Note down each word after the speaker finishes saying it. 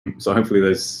So hopefully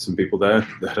there's some people there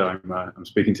that I'm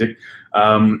speaking to.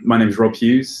 My name is Rob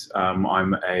Hughes.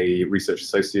 I'm a research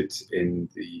associate in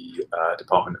the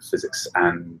Department of Physics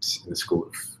and in the School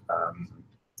of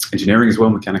Engineering as well,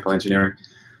 mechanical engineering.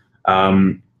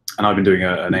 And I've been doing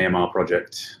an AMR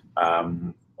project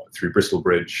through Bristol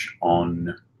Bridge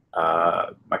on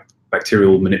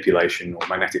bacterial manipulation or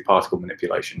magnetic particle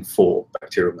manipulation for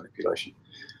bacterial manipulation.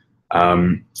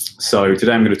 So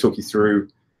today I'm going to talk you through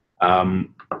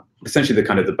essentially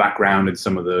the background and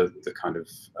some of the kind of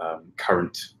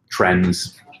current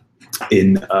trends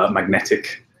in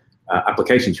magnetic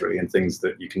applications, really, and things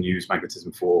that you can use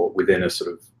magnetism for within a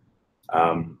sort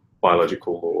of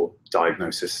biological or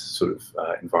diagnosis sort of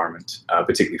environment,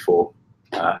 particularly for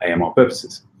AMR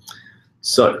purposes.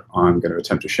 So I'm going to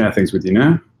attempt to share things with you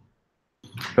now.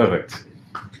 Perfect.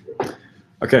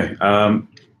 Okay,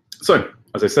 so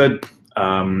as I said,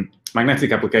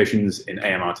 magnetic applications in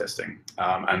AMR testing,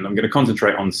 and I'm going to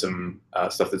concentrate on some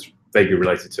stuff that's vaguely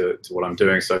related to what I'm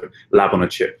doing, so lab on a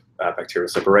chip bacterial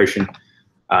separation,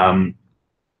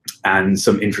 and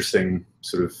some interesting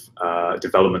sort of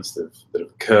developments that have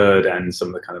occurred, and some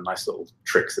of the kind of nice little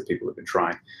tricks that people have been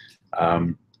trying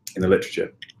in the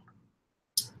literature.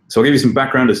 So I'll give you some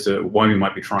background as to why we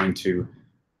might be trying to,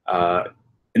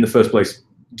 in the first place,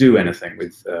 do anything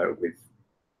with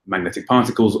magnetic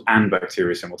particles and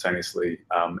bacteria simultaneously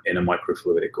in a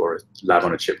microfluidic or a lab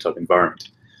on a chip type environment.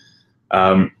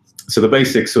 So the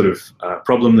basic sort of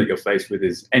problem that you're faced with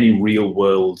is any real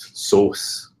world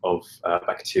source of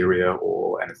bacteria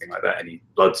or anything like that, any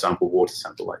blood sample, water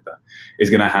sample like that, is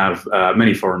going to have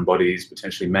many foreign bodies,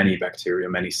 potentially many bacteria,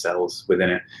 many cells within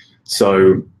it.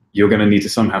 So you're going to need to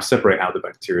somehow separate out the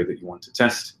bacteria that you want to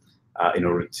test in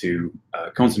order to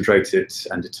concentrate it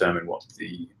and determine what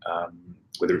the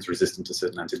whether it's resistant to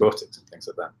certain antibiotics and things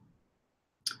like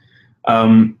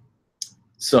that.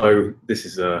 So this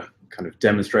is kind of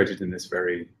demonstrated in this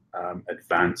very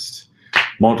advanced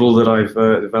model that I've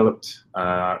developed,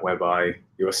 whereby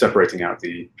you are separating out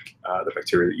the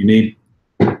bacteria that you need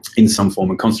in some form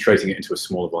and concentrating it into a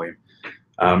smaller volume.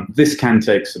 This can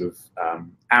take sort of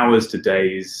hours to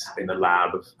days in the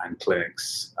lab and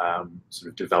clinics, sort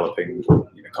of developing,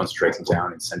 concentrating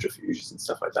down in centrifuges and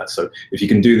stuff like that. So if you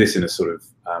can do this in a sort of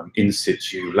in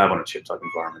situ lab on a chip type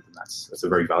environment, then that's a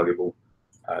very valuable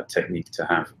technique to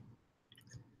have.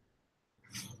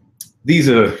 These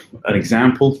are an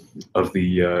example of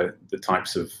the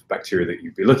types of bacteria that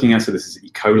you'd be looking at. So this is E.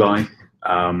 coli,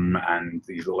 and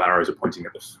these little arrows are pointing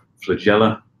at the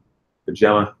flagella.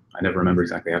 I never remember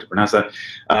exactly how to pronounce that.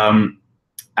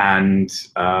 And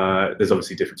there's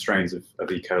obviously different strains of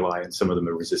E. coli, and some of them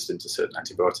are resistant to certain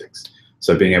antibiotics.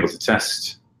 So being able to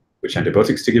test which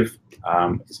antibiotics to give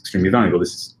is extremely valuable.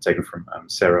 This is taken from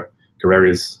Sarah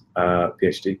Guerreria's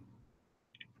PhD.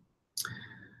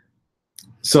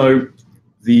 So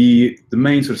the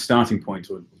main sort of starting point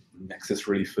or nexus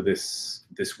really for this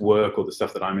work, or the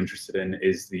stuff that I'm interested in,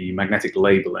 is the magnetic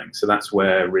labeling. So that's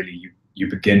where really you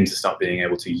begin to start being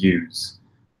able to use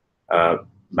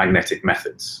magnetic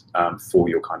methods for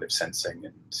your kind of sensing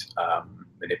and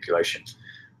manipulation.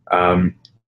 And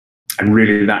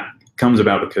really that comes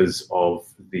about because of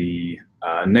the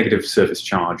negative surface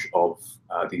charge of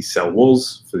these cell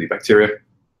walls for the bacteria.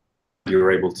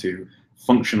 You're able to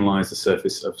functionalize the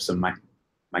surface of some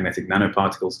magnetic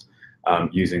nanoparticles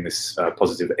using this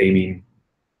positive amine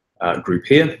group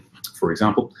here, for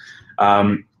example.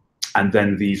 And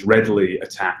then these readily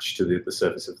attach to the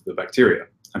surface of the bacteria.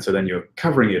 And so then you're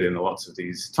covering it in lots of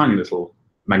these tiny little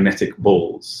magnetic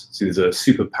balls. So these are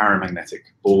super paramagnetic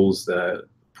balls. They're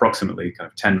approximately kind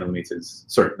of 10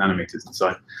 nanometers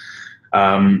inside.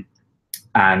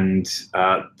 And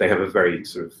they have a very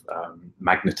sort of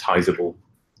magnetizable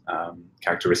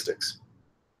characteristics.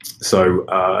 So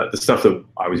the stuff that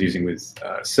I was using with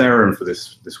Sarah and for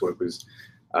this work was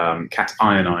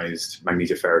cation-ionized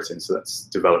magnetoferritin. So that's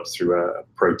developed through a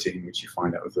protein which you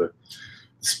find out of the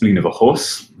spleen of a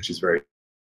horse, which is very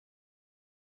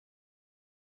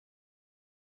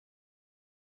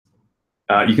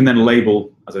you can then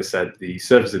label, as I said, the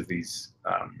surface of these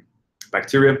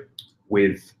bacteria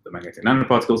with the magnetic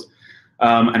nanoparticles.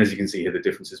 And as you can see here, the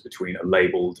differences between a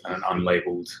labeled and an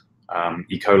unlabeled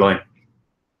E. coli.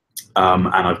 And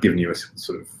I've given you a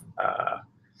sort of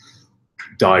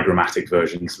diagrammatic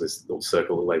version, so this little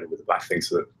circle, the label with the black thing,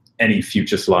 so that any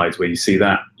future slides where you see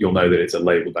that, you'll know that it's a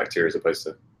labeled bacteria as opposed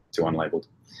to unlabeled.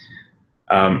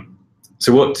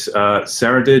 So what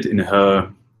Sarah did in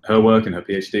her work, in her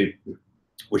PhD,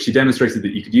 was she demonstrated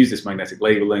that you could use this magnetic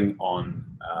labeling on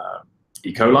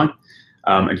E. coli,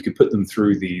 and you could put them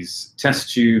through these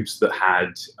test tubes that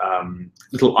had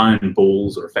little iron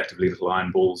balls, or effectively little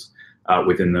iron balls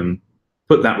within them,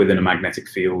 put that within a magnetic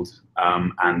field,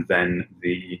 and then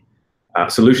the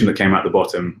solution that came out the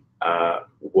bottom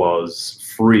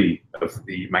was free of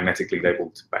the magnetically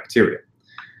labeled bacteria,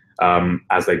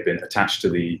 as they've been attached to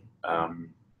the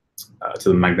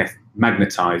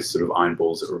magnetized sort of iron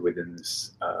balls that were within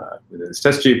this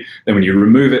test tube. Then when you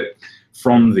remove it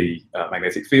from the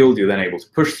magnetic field, you're then able to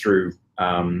push through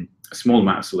a small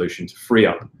amount of solution to free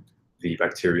up the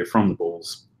bacteria from the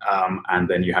balls, and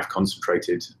then you have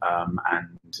concentrated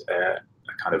and a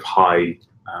kind of high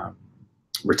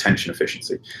retention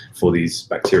efficiency for these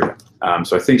bacteria.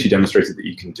 So I think she demonstrated that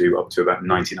you can do up to about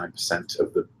 99%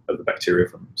 of the bacteria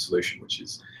from solution, which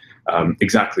is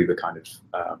exactly the kind of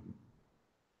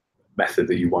method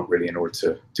that you want really in order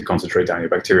to concentrate down your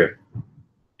bacteria.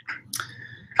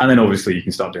 And then obviously you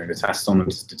can start doing the tests on them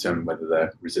to determine whether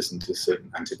they're resistant to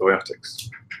certain antibiotics.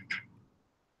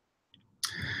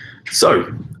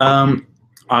 So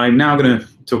I'm now going to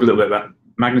talk a little bit about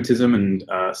magnetism and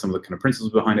some of the kind of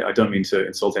principles behind it. I don't mean to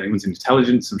insult anyone's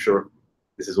intelligence. I'm sure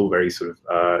this is all very sort of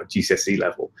GCSE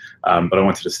level, but I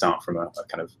wanted to start from a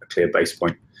kind of a clear base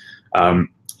point.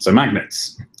 So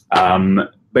magnets,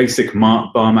 basic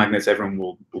bar magnets, everyone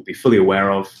will be fully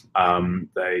aware of.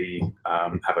 They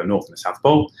have a north and a south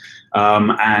pole,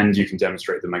 and you can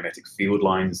demonstrate the magnetic field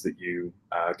lines that you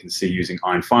can see using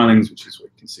iron filings, which is what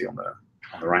you can see on the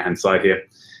right-hand side here.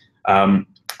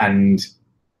 And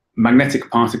magnetic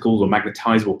particles or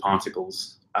magnetizable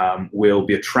particles will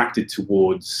be attracted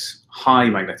towards high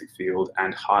magnetic field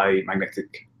and high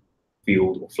magnetic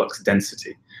field or flux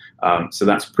density. So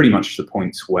that's pretty much the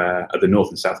point where at the north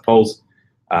and south poles,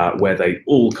 where they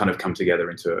all kind of come together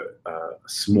into a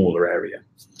smaller area.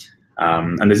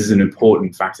 And this is an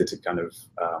important factor to kind of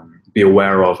be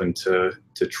aware of and to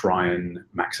try and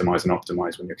maximize and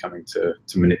optimize when you're coming to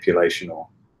manipulation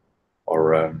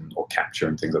or capture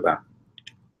and things like that.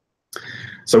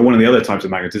 So one of the other types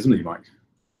of magnetism that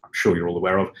I'm sure you're all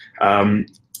aware of,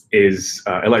 is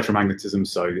electromagnetism.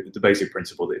 So the basic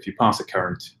principle that if you pass a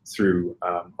current through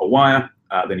a wire,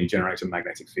 then you generate a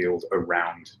magnetic field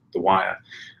around the wire.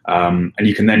 And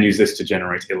you can then use this to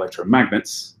generate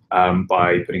electromagnets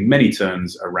by putting many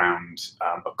turns around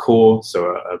a core,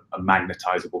 so a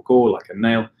magnetizable core like a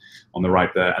nail on the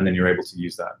right there, and then you're able to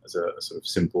use that as a sort of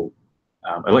simple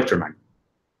electromagnet.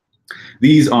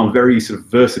 These are very sort of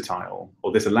versatile,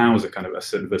 or this allows a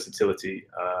certain versatility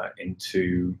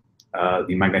into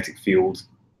the magnetic field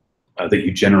that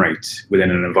you generate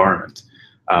within an environment.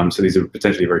 So these are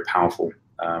potentially a very powerful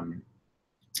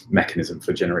mechanism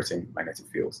for generating magnetic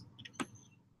fields.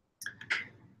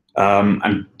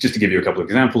 And just to give you a couple of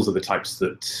examples of the types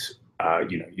that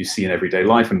you see in everyday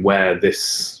life and where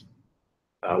this,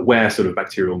 where sort of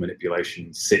bacterial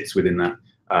manipulation sits within that.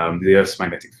 The Earth's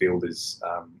magnetic field is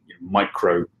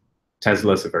micro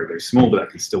Tesla, so very, very small, but that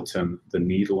can still turn the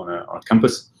needle on a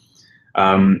compass.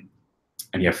 And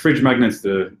you have fridge magnets,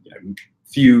 the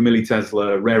few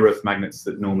millitesla, rare earth magnets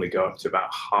that normally go up to about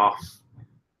half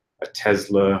a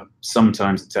Tesla,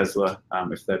 sometimes a Tesla,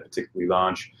 if they're particularly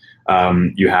large.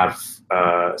 You have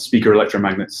speaker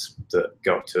electromagnets that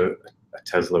go up to a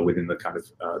Tesla within the kind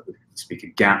of the speaker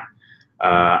gap.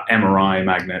 MRI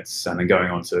magnets, and then going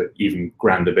on to even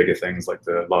grander, bigger things like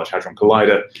the Large Hadron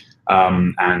Collider,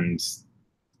 and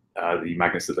the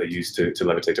magnets that they used to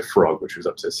levitate a frog, which was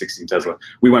up to 16 Tesla.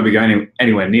 We won't be going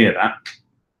anywhere near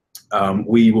that.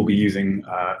 We will be using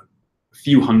a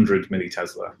few hundred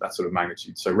millitesla, that sort of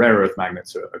magnitude. So rare earth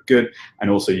magnets are good, and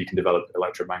also you can develop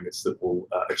electromagnets that will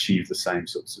achieve the same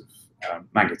sorts of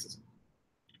magnetism.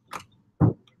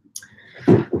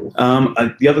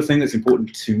 The other thing that's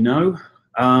important to know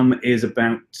is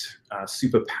about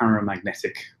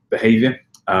superparamagnetic behavior.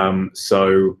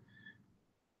 So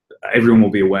everyone will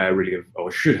be aware really of,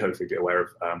 or should hopefully be aware of,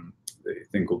 the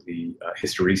thing called the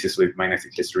hysteresis loop,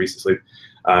 magnetic hysteresis loop,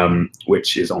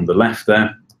 which is on the left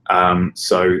there.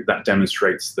 So that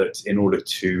demonstrates that in order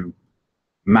to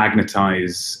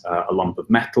magnetize a lump of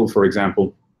metal, for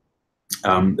example,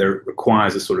 there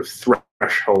requires a sort of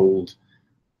threshold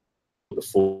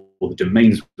for the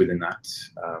domains within that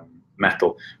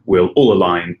metal will all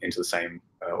align into the same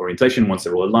orientation. Once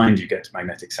they're all aligned, you get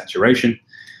magnetic saturation.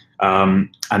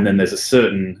 And then there's a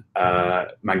certain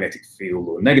magnetic field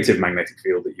or negative magnetic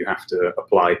field that you have to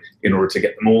apply in order to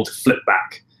get them all to flip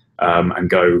back and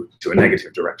go to a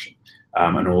negative direction,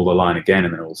 and all align again,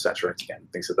 and then all saturate again,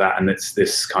 things like that. And it's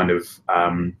this kind of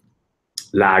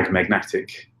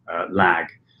magnetic lag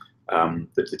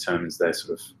that determines their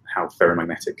sort of how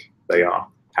ferromagnetic they are.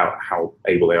 how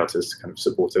able they are to kind of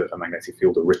support a magnetic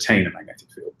field or retain a magnetic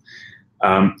field.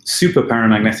 Super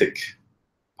paramagnetic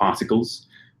particles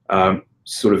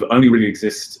sort of only really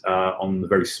exist on the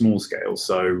very small scale.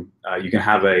 So you can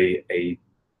have a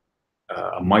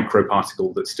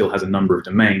microparticle that still has a number of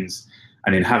domains,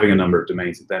 and in having a number of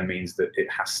domains, it then means that it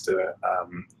has to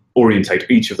orientate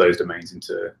each of those domains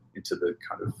into the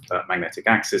kind of magnetic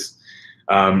axis.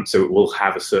 So it will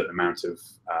have a certain amount of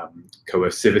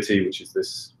coercivity, which is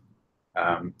this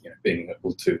being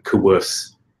able to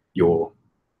coerce your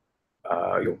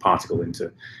particle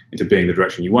into being the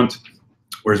direction you want.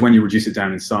 Whereas when you reduce it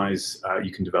down in size,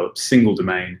 you can develop single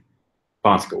domain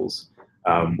particles,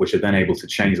 which are then able to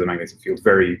change the magnetic field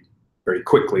very, very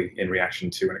quickly in reaction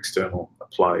to an external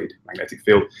applied magnetic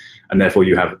field, and therefore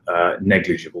you have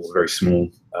negligible, very small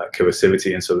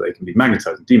coercivity, and so they can be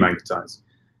magnetized and demagnetized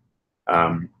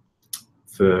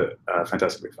for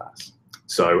fantastically fast.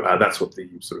 So that's what the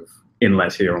sort of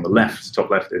inlet here on the left,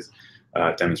 top left, is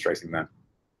demonstrating that.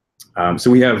 So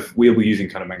we'll be using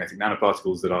kind of magnetic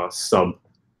nanoparticles that are sub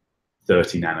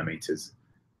 30 nanometers,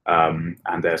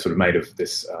 and they're sort of made of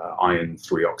this iron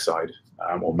 3 oxide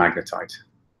or magnetite.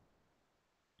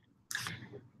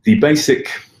 The basic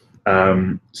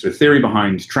sort of theory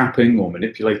behind trapping or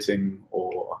manipulating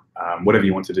or whatever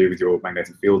you want to do with your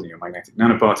magnetic field and your magnetic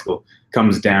nanoparticle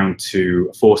comes down to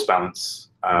a force balance.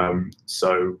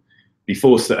 So the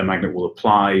force that a magnet will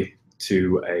apply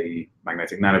to a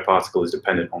magnetic nanoparticle is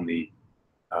dependent on the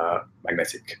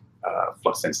magnetic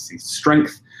flux density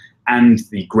strength and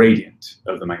the gradient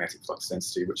of the magnetic flux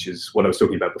density, which is what I was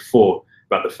talking about before,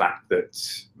 about the fact that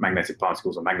magnetic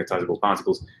particles or magnetizable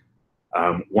particles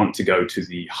want to go to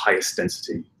the highest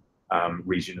density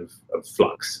region of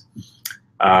flux.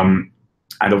 And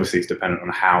obviously it's dependent on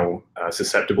how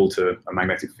susceptible to a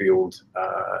magnetic field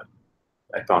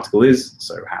a particle is,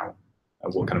 so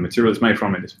what kind of material it's made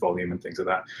from, and its volume and things like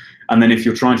that. And then if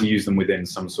you're trying to use them within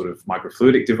some sort of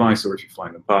microfluidic device, or if you're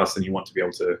flying them past, then you want to be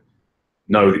able to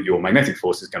know that your magnetic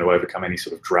force is going to overcome any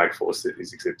sort of drag force that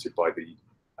is exhibited by the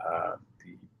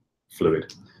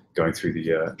fluid going through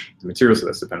the material, so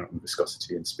that's dependent on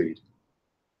viscosity and speed.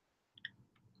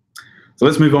 So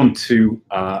let's move on to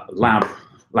lab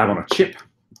on a chip,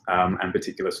 and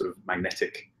particular sort of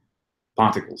magnetic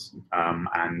particles,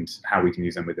 and how we can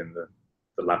use them within the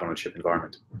lab on a chip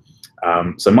environment.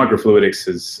 So microfluidics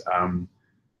has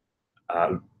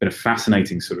been a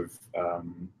fascinating sort of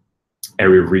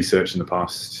area of research in the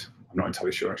past. I'm not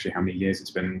entirely sure actually how many years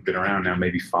it's been around now,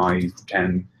 maybe 5,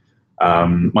 10,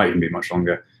 might even be much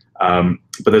longer.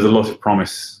 But there's a lot of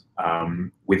promise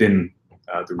within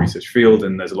the research field,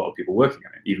 and there's a lot of people working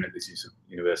on it, even at this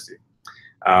university.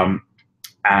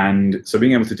 And so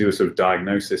being able to do a sort of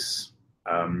diagnosis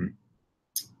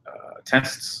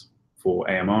tests for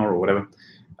AMR or whatever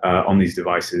on these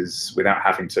devices without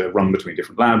having to run between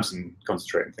different labs and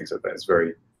concentrate and things like that is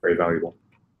very, very valuable.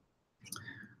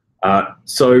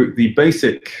 So the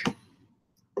basic,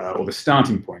 or the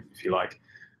starting point, if you like,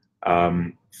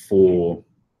 for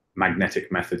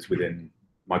magnetic methods within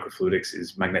microfluidics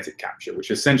is magnetic capture, which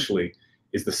essentially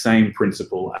is the same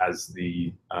principle as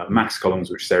the Max columns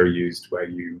which Sarah used, where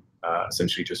you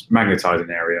essentially just magnetize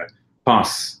an area,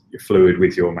 pass your fluid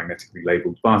with your magnetically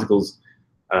labeled particles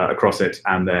across it,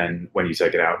 and then when you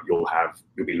take it out, you'll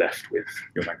be left with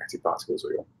your magnetic particles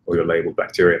or your labeled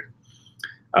bacteria.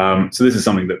 So this is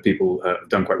something that people have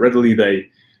done quite readily. They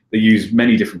use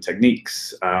many different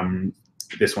techniques.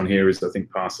 This one here is, I think,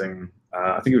 passing,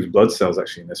 I think it was blood cells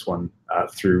actually in this one,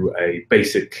 through a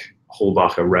basic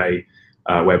Hallbach array,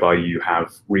 whereby you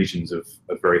have regions of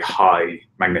very high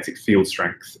magnetic field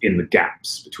strength in the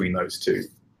gaps between those two,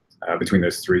 between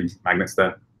those 3 magnets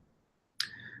there.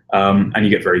 And you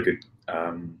get very good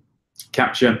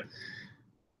capture.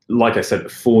 Like I said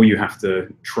before, you have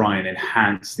to try and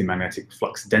enhance the magnetic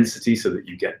flux density so that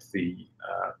you get the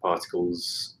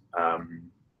particles,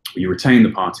 you retain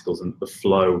the particles, and the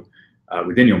flow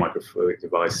within your microfluidic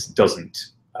device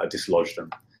doesn't dislodge them,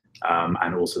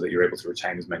 and also that you're able to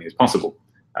retain as many as possible,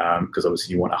 because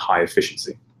obviously you want a high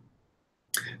efficiency.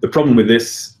 The problem with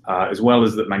this, as well,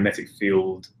 is that magnetic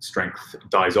field strength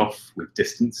dies off with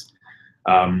distance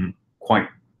quite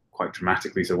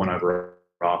dramatically, so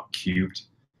 1/r cubed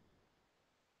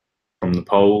from the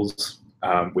poles,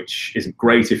 which isn't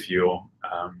great if you're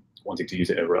wanting to use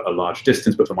it over a large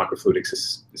distance, but for microfluidics,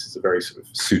 this is a very sort of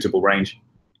suitable range.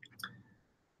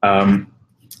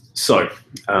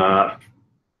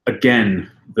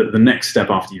 Again, the next step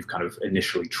after you've kind of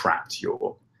initially trapped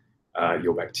your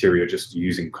bacteria just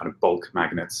using kind of bulk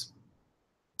magnets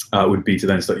would be to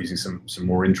then start using some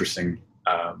more interesting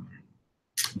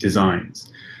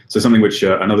designs. So something which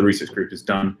another research group has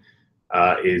done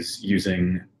is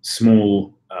using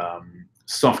small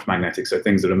soft magnetics, so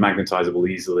things that are magnetizable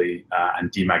easily and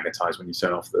demagnetize when you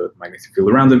turn off the magnetic field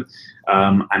around them,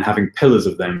 and having pillars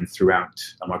of them throughout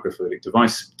a microfluidic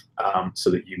device, so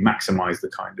that you maximize the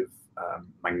kind of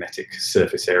magnetic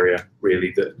surface area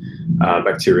really that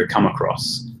bacteria come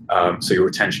across. So your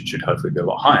retention should hopefully be a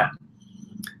lot higher.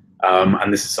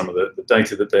 And this is some of the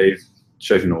data that they've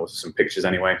chosen, or some pictures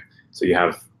anyway. So you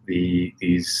have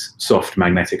these soft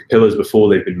magnetic pillars before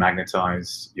they've been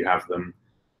magnetized. You have them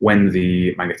when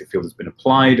the magnetic field has been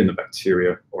applied and the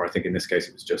bacteria, or I think in this case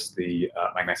it was just the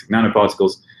magnetic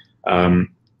nanoparticles,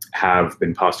 have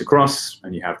been passed across,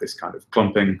 and you have this kind of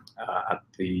clumping at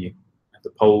the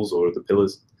poles or the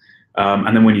pillars.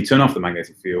 And then when you turn off the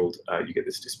magnetic field, you get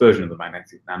this dispersion of the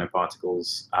magnetic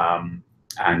nanoparticles,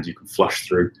 and you can flush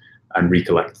through and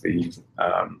recollect the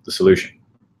solution.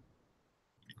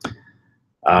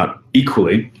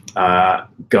 Equally,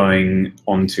 going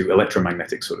on to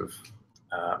electromagnetic sort of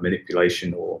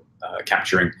manipulation or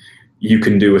capturing, you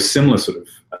can do a similar sort of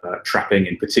trapping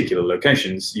in particular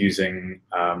locations using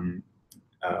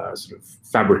sort of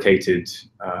fabricated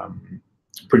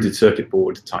printed circuit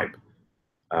board type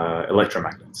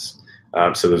electromagnets.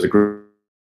 So there's a group,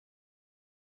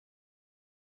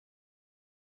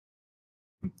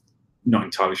 not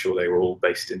entirely sure they were all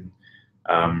based in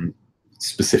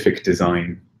specific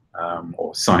design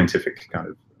or scientific kind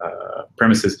of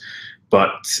premises,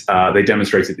 but they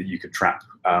demonstrated that you could trap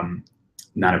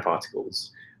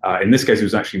nanoparticles. In this case, it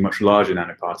was actually much larger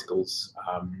nanoparticles.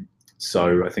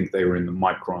 So I think they were in the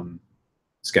micron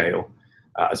scale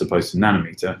as opposed to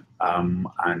nanometer.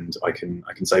 And I can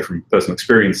say from personal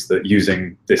experience that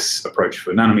using this approach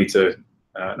for nanometer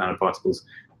nanoparticles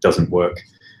doesn't work,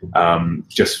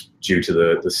 just due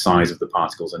to the size of the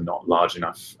particles are not large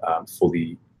enough for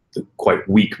the quite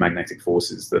weak magnetic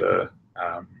forces that are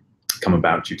come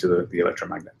about due to the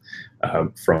electromagnet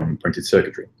from printed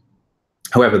circuitry.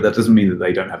 However, that doesn't mean that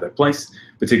they don't have their place,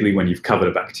 particularly when you've covered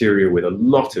a bacteria with a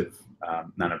lot of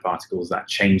nanoparticles. That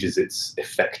changes its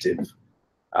effective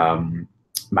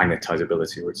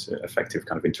magnetizability, or its effective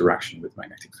kind of interaction with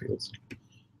magnetic fields.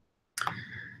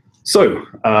 So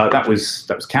that was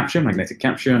capture, magnetic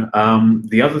capture.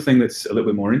 The other thing that's a little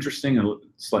bit more interesting and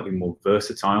slightly more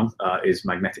versatile is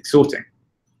magnetic sorting.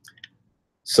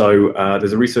 So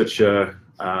there's a researcher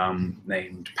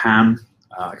named Pam,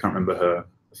 I can't remember her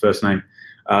first name,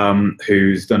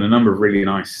 who's done a number of really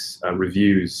nice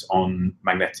reviews on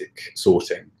magnetic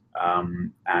sorting,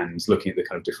 and looking at the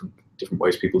kind of different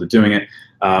ways people are doing it.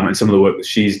 And some of the work that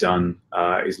she's done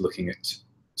is looking at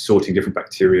sorting different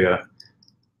bacteria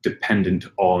dependent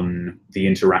on the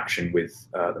interaction with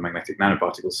the magnetic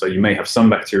nanoparticles. So you may have some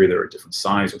bacteria that are a different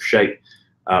size or shape,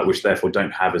 which therefore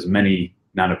don't have as many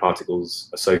nanoparticles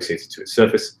associated to its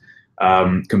surface,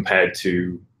 compared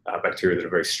to bacteria that are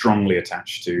very strongly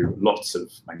attached to lots of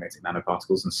magnetic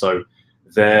nanoparticles. And so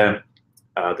the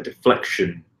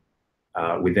deflection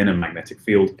within a magnetic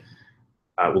field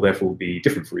will therefore be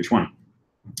different for each one.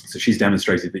 So she's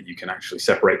demonstrated that you can actually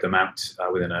separate them out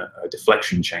within a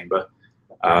deflection chamber,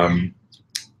 having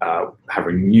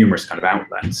numerous kind of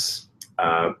outlets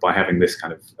by having this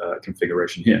kind of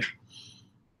configuration here.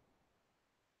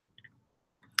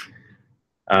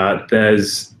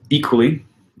 There's equally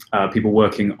people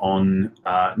working on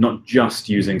not just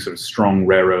using sort of strong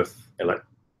rare earth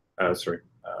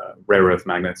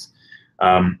magnets,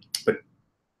 but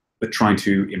trying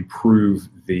to improve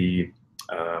the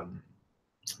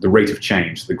rate of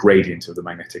change, the gradient of the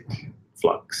magnetic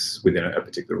flux within a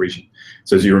particular region.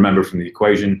 So as you remember from the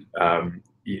equation,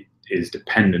 it is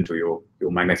dependent, or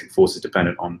your magnetic force is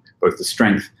dependent on both the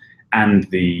strength and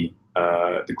the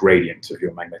gradient of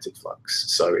your magnetic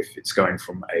flux. So if it's going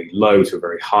from a low to a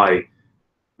very high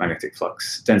magnetic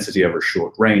flux density over a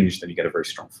short range, then you get a very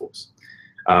strong force.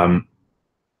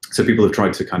 So people have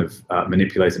tried to kind of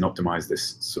manipulate and optimize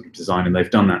this sort of design, and they've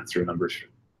done that through a number of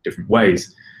different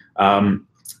ways.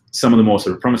 Some of the more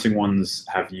sort of promising ones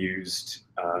have used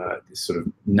this sort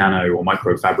of nano or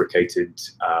micro-fabricated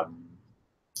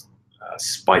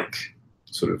spike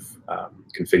sort of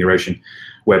configuration,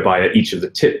 whereby at each of the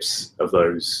tips of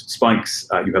those spikes,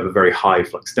 you have a very high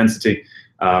flux density,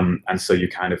 and so you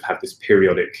kind of have this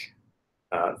periodic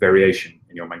variation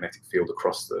in your magnetic field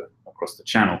across the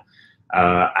channel.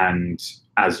 And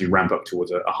as you ramp up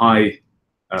towards a high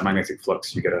magnetic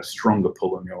flux, you get a stronger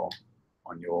pull on your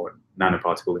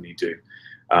nanoparticle than you do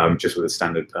just with a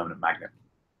standard permanent magnet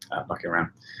knocking around.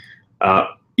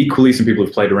 Equally, some people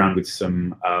have played around with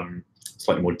some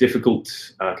slightly more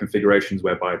difficult configurations,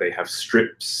 whereby they have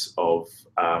strips of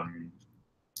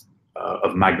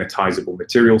magnetizable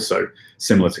material, so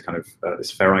similar to kind of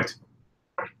this ferrite.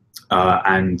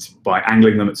 And by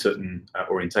angling them at certain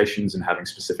orientations and having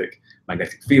specific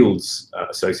magnetic fields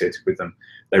associated with them,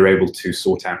 they're able to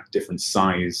sort out different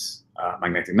size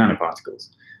magnetic nanoparticles.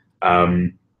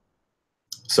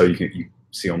 So you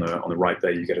see on the right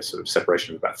there, you get a sort of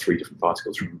separation of about 3 different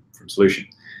particles from solution.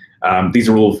 These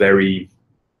are all very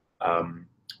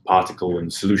particle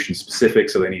and solution specific,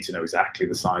 so they need to know exactly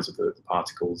the size of the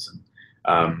particles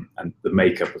and the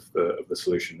makeup of the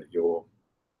solution that you're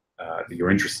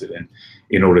interested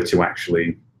in order to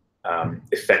actually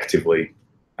effectively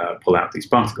pull out these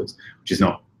particles, which is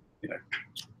not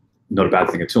a bad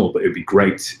thing at all, but it would be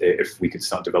great if we could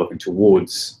start developing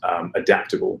towards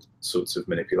adaptable sorts of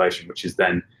manipulation, which is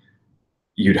then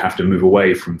you'd have to move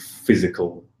away from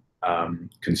physical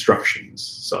constructions,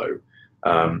 so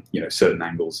certain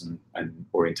angles and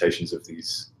orientations of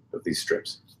these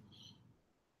strips.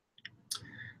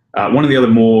 One of the other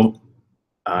more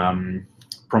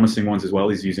promising ones as well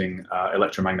is using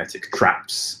electromagnetic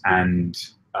traps and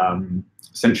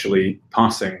essentially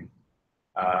passing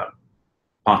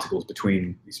particles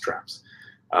between these traps.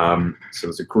 So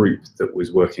there's a group that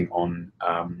was working on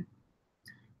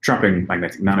trapping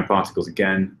magnetic nanoparticles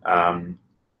again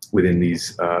within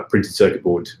these printed circuit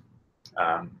board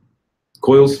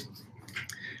coils,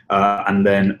 and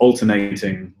then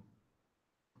alternating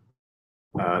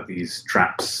these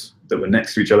traps that were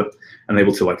next to each other, and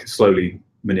able to slowly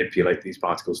manipulate these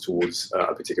particles towards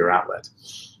a particular outlet,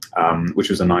 which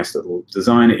was a nice little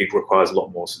design. It requires a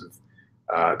lot more sort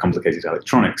of complicated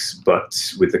electronics, but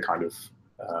with the kind of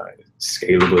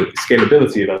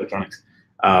scalability of electronics,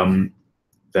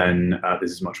 then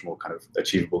this is much more kind of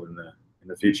achievable in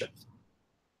the future.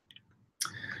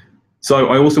 So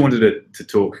I also wanted to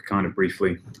talk kind of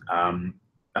briefly,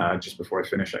 just before I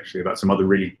finish, actually, about some other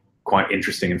really quite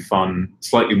interesting and fun,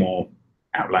 slightly more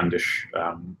outlandish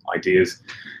ideas,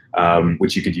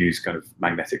 which you could use kind of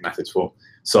magnetic methods for.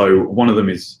 So one of them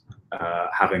is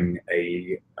having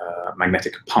a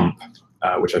magnetic pump,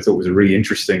 which I thought was a really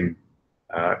interesting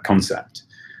concept,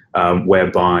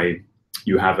 whereby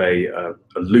you have a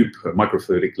loop, a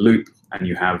microfluidic loop, and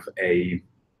you have a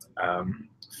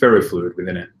ferrofluid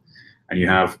within it, and you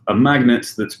have a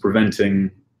magnet that's preventing,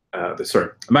 a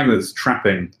magnet that's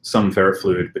trapping some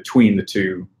ferrofluid between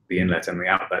the inlet and the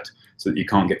outlet, so that you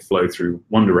can't get flow through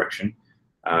one direction.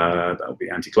 That would be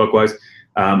anti-clockwise.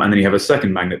 And then you have a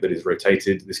second magnet that is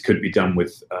rotated. This could be done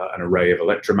with an array of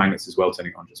electromagnets as well,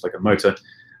 turning on just like a motor,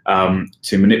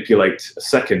 to manipulate a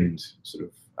second sort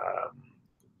of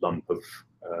lump of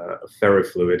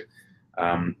ferrofluid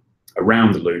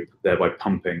around the loop, thereby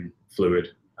pumping fluid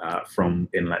from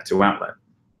inlet to outlet.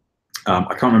 I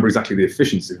can't remember exactly the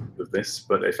efficiency of this,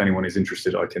 but if anyone is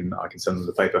interested, I can send them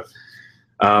the paper.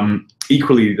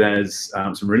 Equally, there's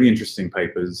some really interesting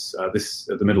papers. This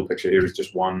the middle picture here is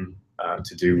just one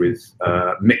to do with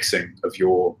mixing of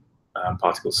your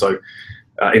particles. So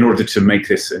in order to make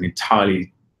this an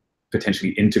entirely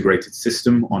potentially integrated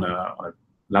system on a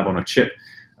lab on a chip,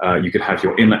 you could have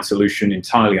your inlet solution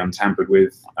entirely untampered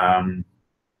with,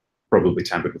 probably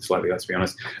tampered with slightly, let's be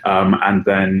honest, and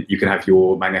then you can have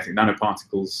your magnetic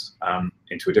nanoparticles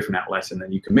into a different outlet, and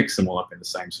then you can mix them all up in the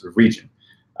same sort of region.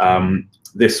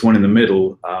 This one in the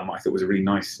middle, I thought was a really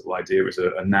nice little idea. It was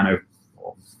a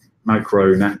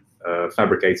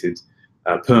fabricated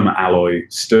perma alloy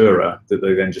stirrer that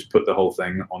they then just put the whole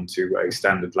thing onto a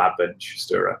standard lab bench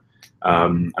stirrer,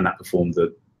 and that performed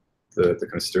the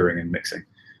kind of stirring and mixing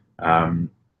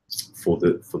for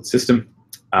the system.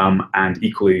 And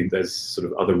equally, there's sort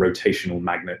of other rotational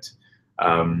magnet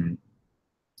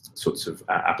sorts of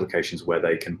applications where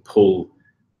they can pull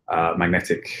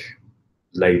magnetic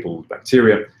labeled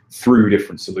bacteria through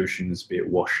different solutions, be it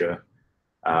washer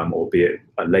or be it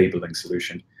a labeling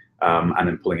solution, and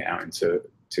then pulling it out into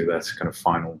that kind of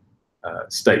final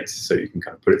state, so you can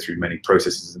kind of put it through many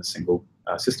processes in a single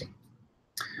system.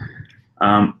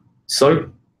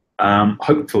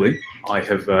 Hopefully I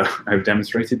have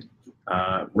demonstrated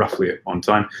roughly on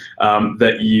time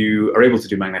that you are able to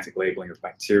do magnetic labeling of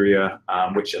bacteria,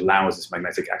 which allows this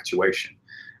magnetic actuation.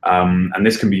 And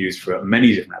this can be used for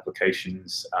many different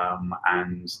applications,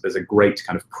 and there's a great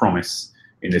kind of promise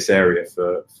in this area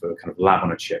for kind of lab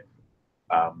on a chip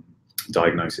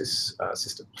diagnosis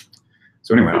system.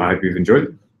 So anyway, I hope you've enjoyed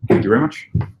it. Thank you very much.